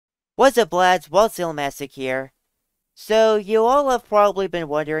What's up, lads? Waltsalemastick here. So, you all have probably been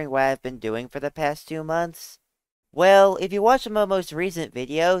wondering what I've been doing for the past 2 months. Well, if you watched my most recent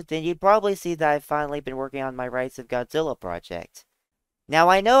video, then you'd probably see that I've finally been working on my Rights of Godzilla project. Now,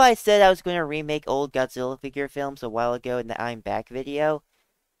 I know I said I was going to remake old Godzilla figure films a while ago in the I'm Back video,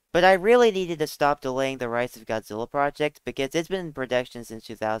 but I really needed to stop delaying the Rights of Godzilla project because it's been in production since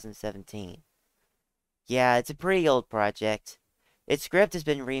 2017. Yeah, it's a pretty old project. Its script has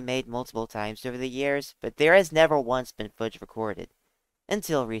been remade multiple times over the years, but there has never once been footage recorded.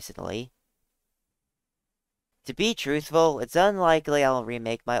 Until recently. To be truthful, it's unlikely I'll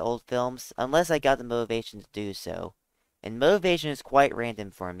remake my old films unless I got the motivation to do so. And motivation is quite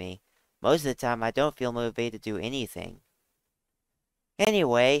random for me. Most of the time I don't feel motivated to do anything.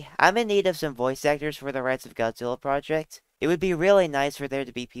 Anyway, I'm in need of some voice actors for the Rights of Godzilla project. It would be really nice for there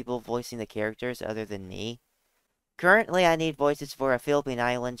to be people voicing the characters other than me. Currently, I need voices for a Philippine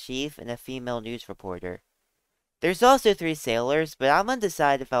island chief and a female news reporter. There's also 3 sailors, but I'm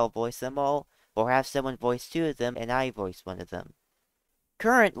undecided if I'll voice them all, or have someone voice 2 of them and I voice 1 of them.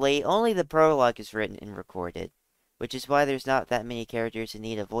 Currently, only the prologue is written and recorded, which is why there's not that many characters in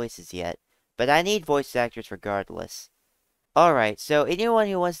need of voices yet, but I need voice actors regardless. Alright, so anyone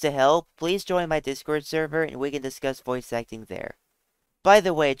who wants to help, please join my Discord server and we can discuss voice acting there. By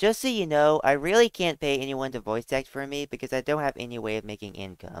the way, just so you know, I really can't pay anyone to voice act for me because I don't have any way of making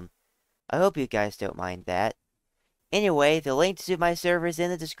income. I hope you guys don't mind that. Anyway, the link to my server is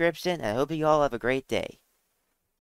in the description, and I hope you all have a great day.